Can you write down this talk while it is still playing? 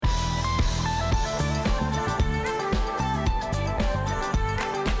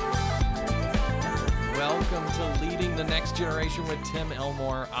Generation with Tim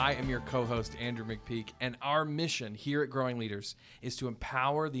Elmore. I am your co-host, Andrew McPeak, and our mission here at Growing Leaders is to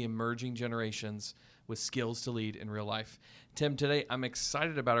empower the emerging generations with skills to lead in real life. Tim, today I'm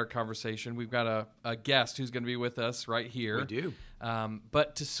excited about our conversation. We've got a guest who's going to be with us right here. We do.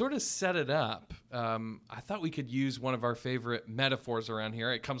 But to sort of set it up, I thought we could use one of our favorite metaphors around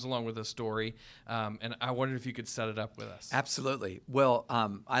here. It comes along with a story, and I wondered if you could set it up with us. Absolutely. Well,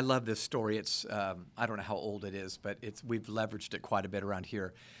 I love this story. It's I don't know how old it is, but we've leveraged it quite a bit around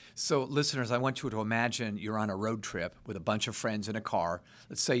here. So, listeners, I want you to imagine you're on a road trip with a bunch of friends in a car.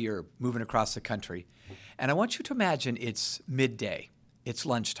 Let's say you're moving across the country. And I want you to imagine it's midday. It's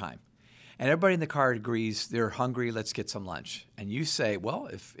lunchtime. And everybody in the car agrees they're hungry, let's get some lunch. And you say, well,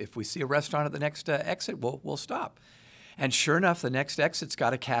 if we see a restaurant at the next exit, we'll stop. And sure enough, the next exit's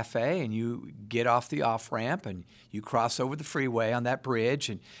got a cafe, and you get off the off-ramp, and you cross over the freeway on that bridge,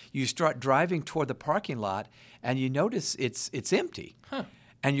 and you start driving toward the parking lot, and you notice it's empty. Huh.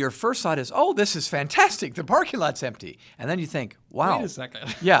 And your first thought is, oh, this is fantastic. The parking lot's empty. And then you think, wow. Wait a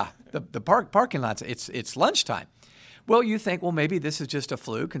second. Yeah, the parking lot's, it's lunchtime. Well, you think, well, maybe this is just a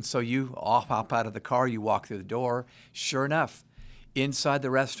fluke. And so you hop out of the car, you walk through the door. Sure enough, inside the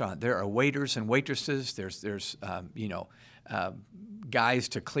restaurant, there are waiters and waitresses. There's guys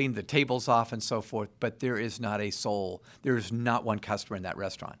to clean the tables off and so forth. But there is not a soul. There is not one customer in that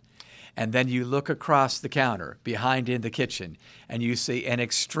restaurant. And then you look across the counter, behind in the kitchen, and you see an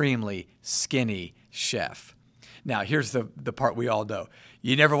extremely skinny chef. Now, here's the part we all know.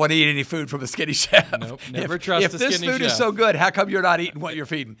 You never want to eat any food from a skinny chef. Nope, never trust a skinny chef. If this food is so good, how come you're not eating what you're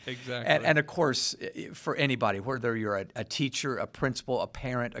feeding? Exactly. And of course, for anybody, whether you're a teacher, a principal, a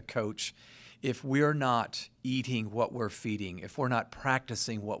parent, a coach, if we're not eating what we're feeding, if we're not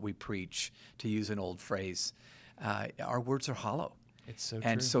practicing what we preach, to use an old phrase, our words are hollow. It's so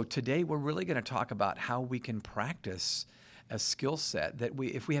And true. so today we're really going to talk about how we can practice a skill set that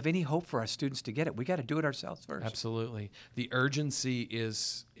if we have any hope for our students to get it, we got to do it ourselves first. Absolutely. The urgency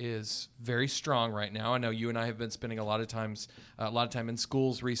is very strong right now. I know you and I have been spending a lot of time in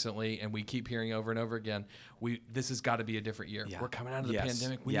schools recently, and we keep hearing over and over again, this has got to be a different year. Yeah. We're coming out of the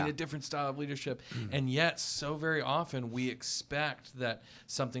pandemic. We Yeah. need a different style of leadership. And yet, so very often, we expect that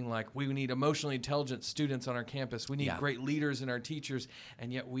something like we need emotionally intelligent students on our campus. We need great leaders in our teachers.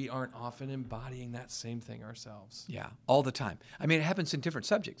 And yet, we aren't often embodying that same thing ourselves. Yeah, all the time. I mean, it happens in different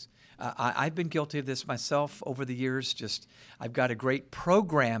subjects. I've been guilty of this myself over the years. I've got a great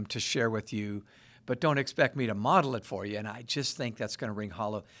program to share with you, but don't expect me to model it for you. And I just think that's going to ring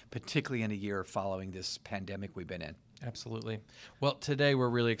hollow, particularly in a year following this pandemic we've been in. Absolutely. Well, today we're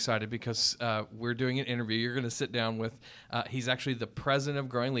really excited because we're doing an interview. You're going to sit down with, he's actually the president of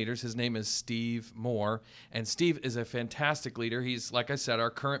Growing Leaders. His name is Steve Moore. And Steve is a fantastic leader. He's, like I said, our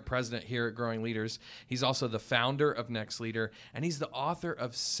current president here at Growing Leaders. He's also the founder of Next Leader, and he's the author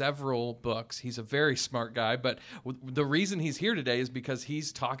of several books. He's a very smart guy, but the reason he's here today is because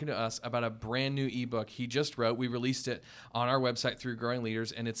he's talking to us about a brand new ebook he just wrote. We released it on our website through Growing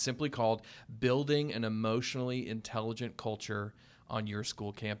Leaders, and it's simply called Building an Emotionally Intelligent Culture on Your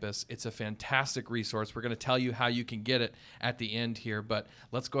School Campus. It's a fantastic resource. We're going to tell you how you can get it at the end here, but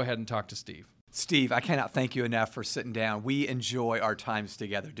let's go ahead and talk to Steve. Steve, I cannot thank you enough for sitting down. We enjoy our times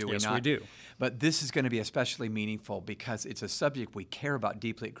together, do we not? Yes, we do. But this is going to be especially meaningful because it's a subject we care about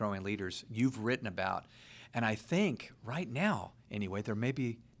deeply at Growing Leaders. You've written about, and I think right now, anyway, there may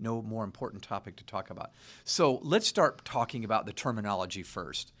be no more important topic to talk about. So let's start talking about the terminology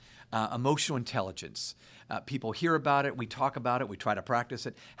first. Emotional intelligence. People hear about it, we talk about it, we try to practice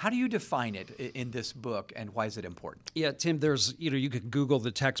it. How do you define it in this book, and why is it important? Yeah, Tim, there's, you could Google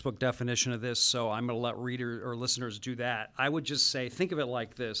the textbook definition of this, so I'm going to let readers or listeners do that. I would just say, think of it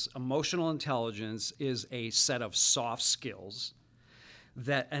like this. Emotional intelligence is a set of soft skills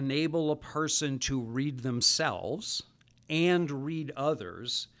that enable a person to read themselves and read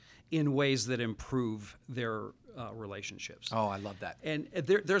others in ways that improve their relationships. Oh, I love that. And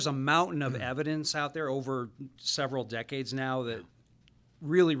there's a mountain of evidence out there over several decades now that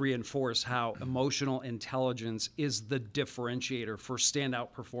really reinforce how emotional intelligence is the differentiator for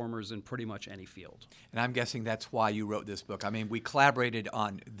standout performers in pretty much any field. And I'm guessing that's why you wrote this book. I mean, we collaborated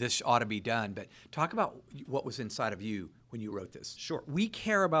on this ought to be done, but talk about what was inside of you when you wrote this. Sure. We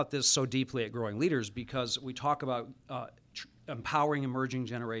care about this so deeply at Growing Leaders because we talk about empowering emerging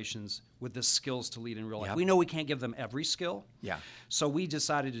generations with the skills to lead in real life. Yep. We know we can't give them every skill. Yeah. So we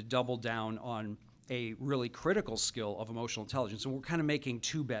decided to double down on a really critical skill of emotional intelligence. And we're kind of making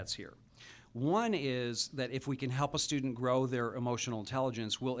two bets here. One is that if we can help a student grow their emotional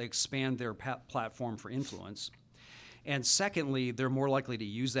intelligence, we'll expand their platform for influence. And secondly, they're more likely to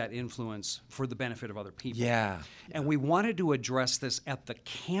use that influence for the benefit of other people. Yeah. And we wanted to address this at the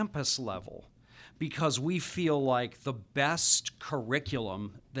campus level because we feel like the best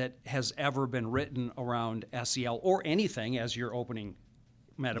curriculum that has ever been written around SEL or anything, as your opening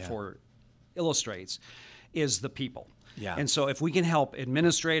metaphor illustrates, is the people. Yeah. And so if we can help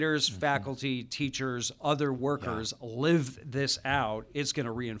administrators, faculty, teachers, other workers live this out, it's going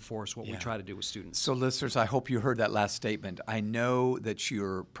to reinforce what we try to do with students. So listeners, I hope you heard that last statement. I know that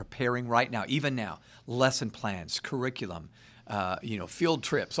you're preparing right now, even now, lesson plans, curriculum, field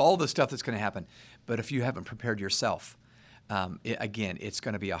trips, all the stuff that's going to happen. But if you haven't prepared yourself, it's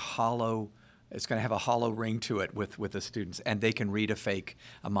going to be it's going to have a hollow ring to it with the students, and they can read a fake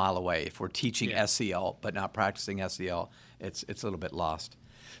a mile away. If we're teaching SEL but not practicing SEL, it's a little bit lost.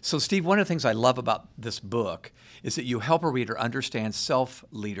 So, Steve, one of the things I love about this book is that you help a reader understand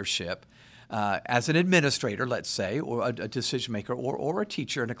self-leadership as an administrator, let's say, or a decision maker, or a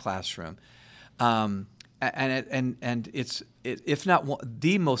teacher in a classroom. And it's if not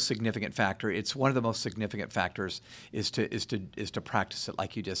the most significant factor, it's one of the most significant factors is to practice it,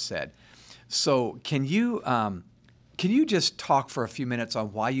 like you just said. So can you just talk for a few minutes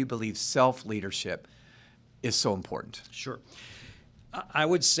on why you believe self-leadership is so important? Sure. I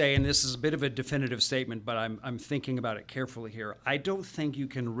would say, and this is a bit of a definitive statement, but I'm thinking about it carefully here. I don't think you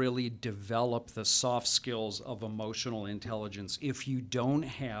can really develop the soft skills of emotional intelligence if you don't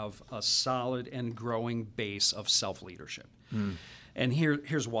have a solid and growing base of self-leadership. And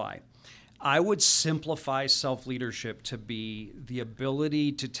here's why. I would simplify self-leadership to be the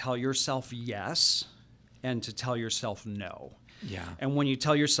ability to tell yourself yes and to tell yourself no. Yeah. And when you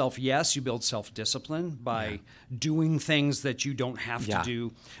tell yourself yes, you build self-discipline by doing things that you don't have to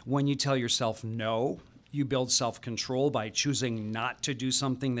do. When you tell yourself no, you build self-control by choosing not to do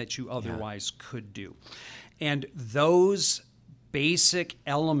something that you otherwise could do. And those basic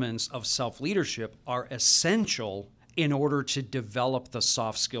elements of self-leadership are essential in order to develop the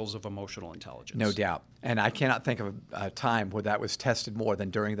soft skills of emotional intelligence. No doubt. And I cannot think of a time where that was tested more than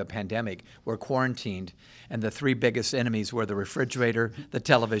during the pandemic. We're quarantined, and the three biggest enemies were the refrigerator, the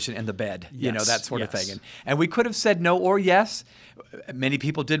television, and the bed, that sort of thing. And we could have said no or yes. Many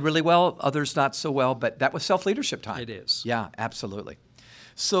people did really well, others not so well, but that was self-leadership time. It is. Yeah, absolutely.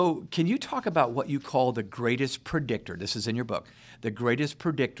 So can you talk about what you call the greatest predictor? This is in your book, the greatest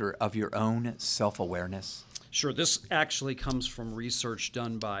predictor of your own self-awareness. Sure. This actually comes from research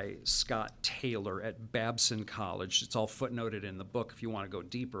done by Scott Taylor at Babson College. It's all footnoted in the book if you want to go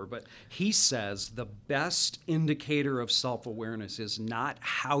deeper. But he says the best indicator of self-awareness is not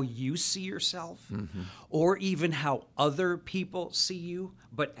how you see yourself or even how other people see you,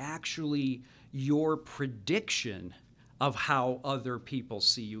 but actually your prediction of how other people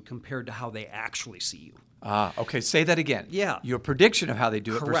see you compared to how they actually see you. Okay. Say that again. Yeah. Your prediction of how they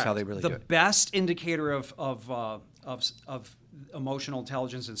do it Correct. versus how they really do The it. best indicator of emotional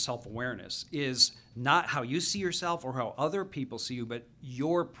intelligence and self-awareness is not how you see yourself or how other people see you, but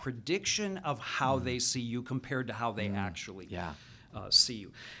your prediction of how they see you compared to how they actually see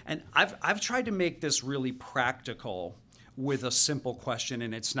you. And I've tried to make this really practical with a simple question,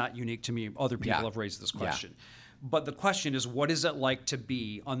 and it's not unique to me. Other people have raised this question. But the question is, what is it like to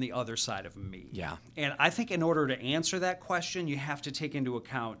be on the other side of me? Yeah. And I think in order to answer that question, you have to take into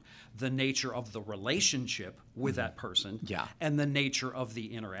account the nature of the relationship with that person and the nature of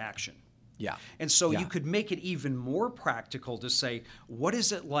the interaction. Yeah. And so you could make it even more practical to say, what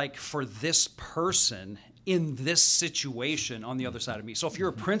is it like for this person in this situation on the other side of me? So if you're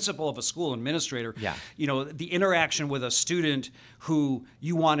a principal of a school administrator, the interaction with a student who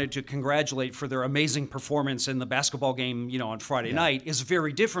you wanted to congratulate for their amazing performance in the basketball game, on Friday night is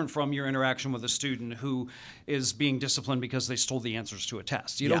very different from your interaction with a student who is being disciplined because they stole the answers to a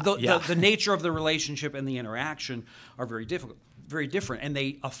test. The nature of the relationship and the interaction are very different, and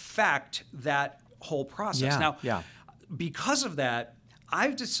they affect that whole process. Because of that,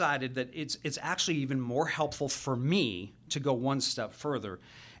 I've decided that it's actually even more helpful for me to go one step further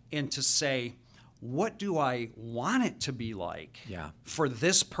and to say, what do I want it to be like for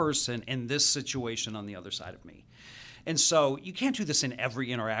this person in this situation on the other side of me? And so you can't do this in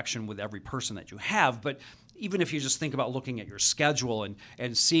every interaction with every person that you have, but even if you just think about looking at your schedule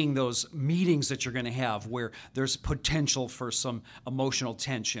and seeing those meetings that you're going to have where there's potential for some emotional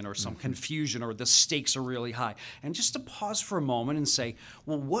tension or some confusion or the stakes are really high, and just to pause for a moment and say,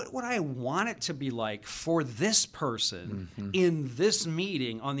 well, what would I want it to be like for this person in this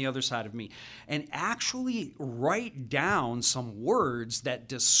meeting on the other side of me? And actually write down some words that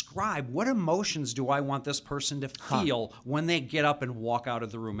describe what emotions do I want this person to feel when they get up and walk out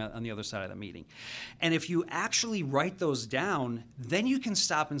of the room on the other side of the meeting. And if you actually write those down, then you can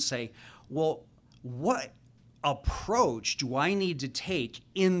stop and say, well, what approach do I need to take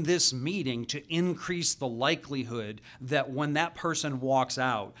in this meeting to increase the likelihood that when that person walks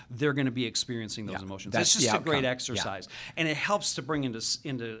out, they're going to be experiencing those emotions? That's It's just the a great outcome. exercise. And it helps to bring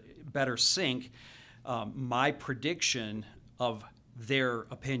into better sync my prediction of their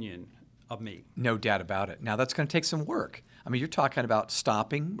opinion of me. No doubt about it. Now, that's going to take some work. I mean, you're talking about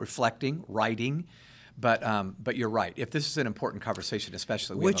stopping, reflecting, writing, but you're right. If this is an important conversation,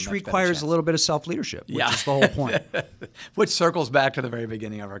 especially, we have Which a much better requires chance. a little bit of self-leadership, which Yeah. is the whole point. Which circles back to the very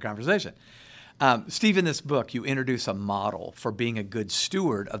beginning of our conversation. Steve, in this book, you introduce a model for being a good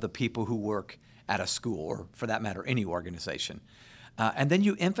steward of the people who work at a school, or for that matter, any organization. And then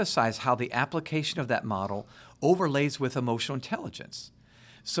you emphasize how the application of that model overlays with emotional intelligence.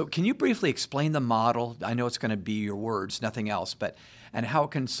 So can you briefly explain the model? I know it's going to be your words, nothing else, and how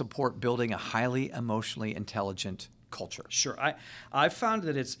it can support building a highly emotionally intelligent culture. Sure. I found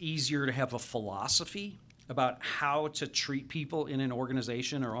that it's easier to have a philosophy about how to treat people in an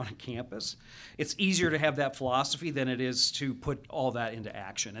organization or on a campus. It's easier to have that philosophy than it is to put all that into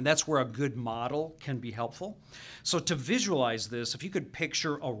action. And that's where a good model can be helpful. So to visualize this, if you could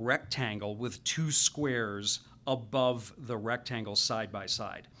picture a rectangle with two squares above the rectangle side by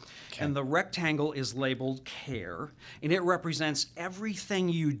side. Okay. And the rectangle is labeled care, and it represents everything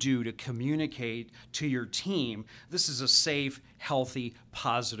you do to communicate to your team. This is a safe, healthy,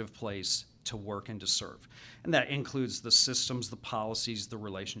 positive place to work and to serve. And that includes the systems, the policies, the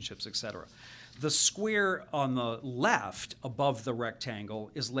relationships, etc. The square on the left above the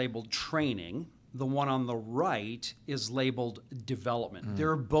rectangle is labeled training. The one on the right is labeled development.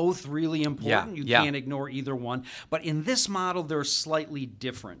 They're both really important. You can't ignore either one. But in this model, they're slightly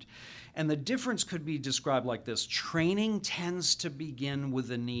different. And the difference could be described like this. Training tends to begin with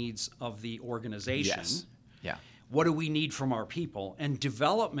the needs of the organization. Yes. Yeah. What do we need from our people? And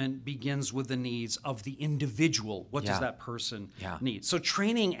development begins with the needs of the individual. What does that person need? So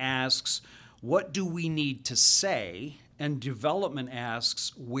training asks, what do we need to say? And development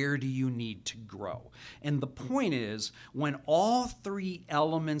asks, where do you need to grow? And the point is, when all three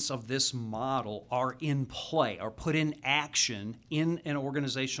elements of this model are in play, are put in action in an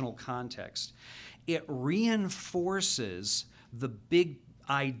organizational context, it reinforces the big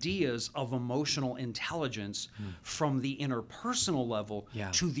ideas of emotional intelligence from the interpersonal level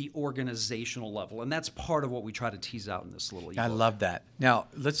to the organizational level. And that's part of what we try to tease out in this little ebook. I love that. Now,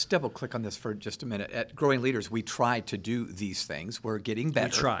 let's double click on this for just a minute. At Growing Leaders, we try to do these things. We're getting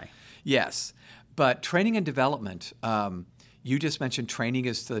better. We try. Yes. But training and development, you just mentioned training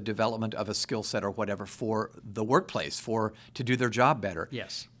is the development of a skill set or whatever for the workplace, to do their job better.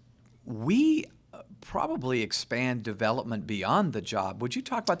 Yes. We probably expand development beyond the job. Would you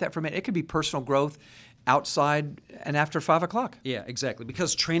talk about that for a minute? It could be personal growth outside and after 5 o'clock. Yeah, exactly.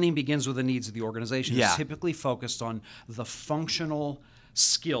 Because training begins with the needs of the organization. Yeah. It's typically focused on the functional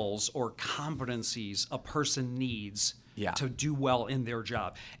skills or competencies a person needs to do well in their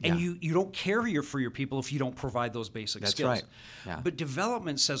job. And you don't care for your people if you don't provide those basic skills. That's right. Yeah. But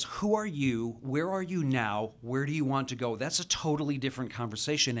development says, who are you? Where are you now? Where do you want to go? That's a totally different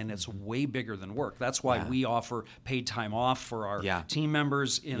conversation, and it's way bigger than work. That's why we offer paid time off for our team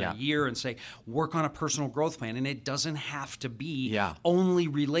members in a year and say, work on a personal growth plan. And it doesn't have to be only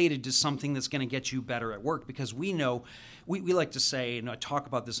related to something that's going to get you better at work, because we know, we like to say, and I talk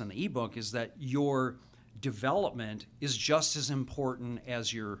about this in the ebook, is that your development is just as important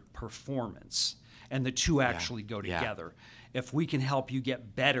as your performance, and the two actually go together. If we can help you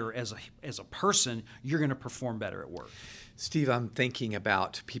get better as a person, you're going to perform better at work. Steve, I'm thinking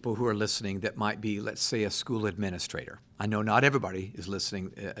about people who are listening that might be, let's say, a school administrator. I know not everybody is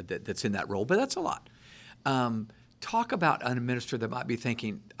listening that's in that role, but that's a lot. Talk about an administrator that might be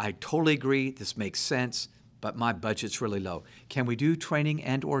thinking, I totally agree, this makes sense, but my budget's really low. Can we do training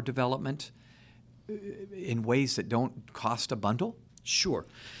and or development in ways that don't cost a bundle? Sure.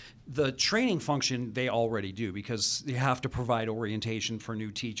 The training function they already do, because you have to provide orientation for new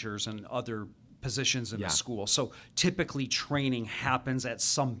teachers and other positions in the school. So typically training happens at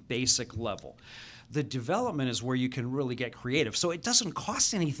some basic level. The development is where you can really get creative. So it doesn't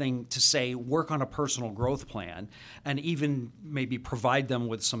cost anything to say work on a personal growth plan and even maybe provide them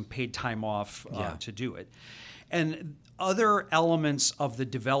with some paid time off to do it. And other elements of the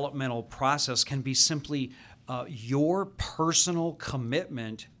developmental process can be simply your personal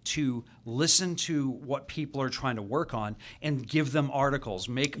commitment to listen to what people are trying to work on and give them articles,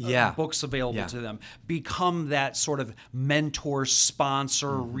 make books available to them, become that sort of mentor,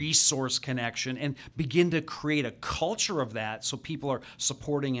 sponsor, resource connection, and begin to create a culture of that so people are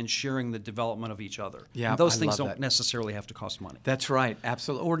supporting and sharing the development of each other. Yeah, and those I things love don't that. necessarily have to cost money. That's right,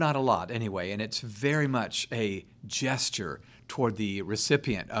 absolutely, or not a lot anyway. And it's very much a gesture toward the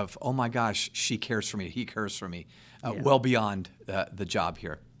recipient of, oh my gosh, she cares for me, he cares for me, well beyond the job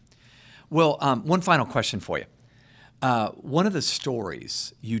here. Well, one final question for you. One of the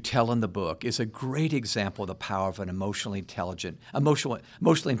stories you tell in the book is a great example of the power of an emotionally intelligent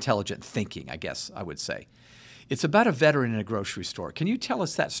thinking, I guess I would say. It's about a veteran in a grocery store. Can you tell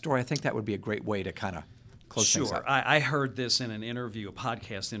us that story? I think that would be a great way to kind of close things Sure. up. I heard this in an interview, a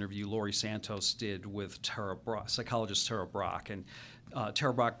podcast interview Laurie Santos did with psychologist Tara Brock. And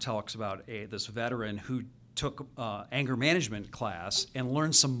Tara Brock talks about this veteran who took anger management class and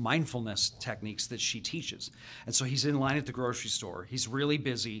learned some mindfulness techniques that she teaches. And so he's in line at the grocery store. He's really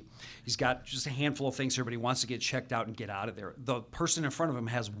busy. He's got just a handful of things here, but he wants to get checked out and get out of there. The person in front of him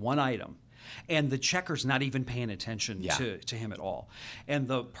has one item, and the checker's not even paying attention to him at all. And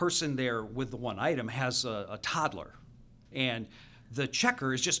the person there with the one item has a toddler, and the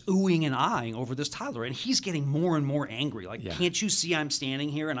checker is just oohing and eyeing over this toddler, and he's getting more and more angry. Like, can't you see I'm standing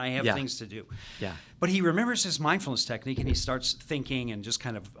here and I have things to do? Yeah. But he remembers his mindfulness technique, and he starts thinking and just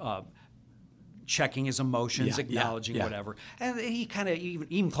kind of checking his emotions, acknowledging whatever. And he kind of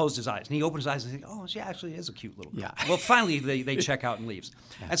even closed his eyes. And he opened his eyes and said, oh, she actually is a cute little girl. Yeah. Well, finally, they check out and leaves.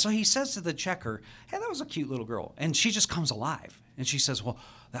 And so he says to the checker, hey, that was a cute little girl. And she just comes alive. And she says, well,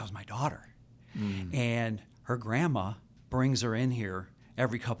 that was my daughter. And her grandma brings her in here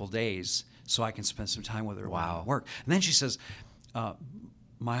every couple days so I can spend some time with her when I work. And then she says,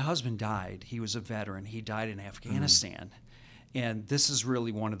 my husband died. He was a veteran. He died in Afghanistan. And this is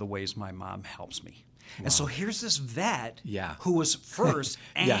really one of the ways my mom helps me. And so here's this vet who was first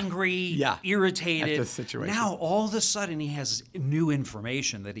angry, irritated. At the situation. Now, all of a sudden, he has new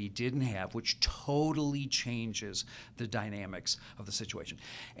information that he didn't have, which totally changes the dynamics of the situation.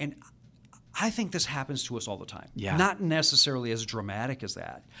 And I think this happens to us all the time. Yeah. Not necessarily as dramatic as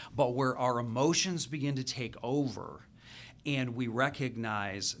that, but where our emotions begin to take over and we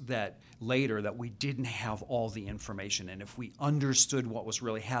recognize that later that we didn't have all the information. And if we understood what was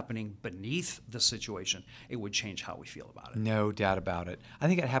really happening beneath the situation, it would change how we feel about it. No doubt about it. I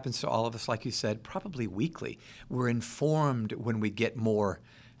think it happens to all of us, like you said, probably weekly. We're informed when we get more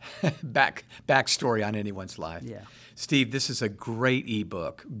backstory on anyone's life. Yeah. Steve, this is a great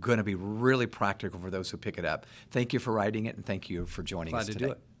ebook, going to be really practical for those who pick it up. Thank you for writing it, and thank you for joining us today. Glad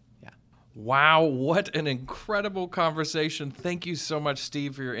to do it. Wow, what an incredible conversation. Thank you so much,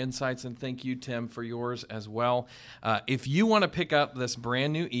 Steve, for your insights, and thank you, Tim, for yours as well. If you want to pick up this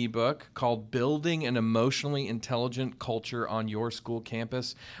brand new ebook called Building an Emotionally Intelligent Culture on Your School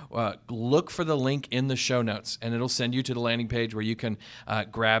Campus, look for the link in the show notes, and it'll send you to the landing page where you can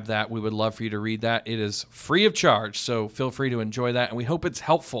grab that. We would love for you to read that. It is free of charge, so feel free to enjoy that, and we hope it's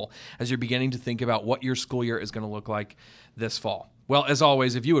helpful as you're beginning to think about what your school year is going to look like this fall. Well, as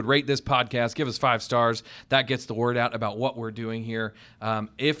always, if you would rate this podcast, give us 5 stars. That gets the word out about what we're doing here.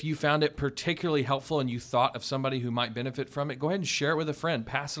 If you found it particularly helpful and you thought of somebody who might benefit from it, go ahead and share it with a friend.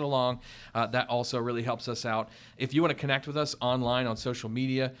 Pass it along. That also really helps us out. If you want to connect with us online on social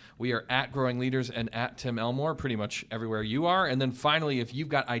media, we are at Growing Leaders and at Tim Elmore, pretty much everywhere you are. And then finally, if you've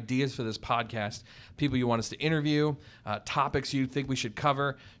got ideas for this podcast, people you want us to interview, topics you think we should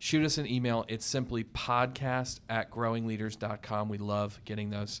cover, shoot us an email. It's simply podcast@growingleaders.com. We love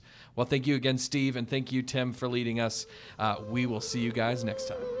getting those. Well, thank you again, Steve, and thank you, Tim, for leading us. We will see you guys next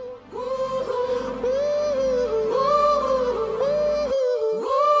time.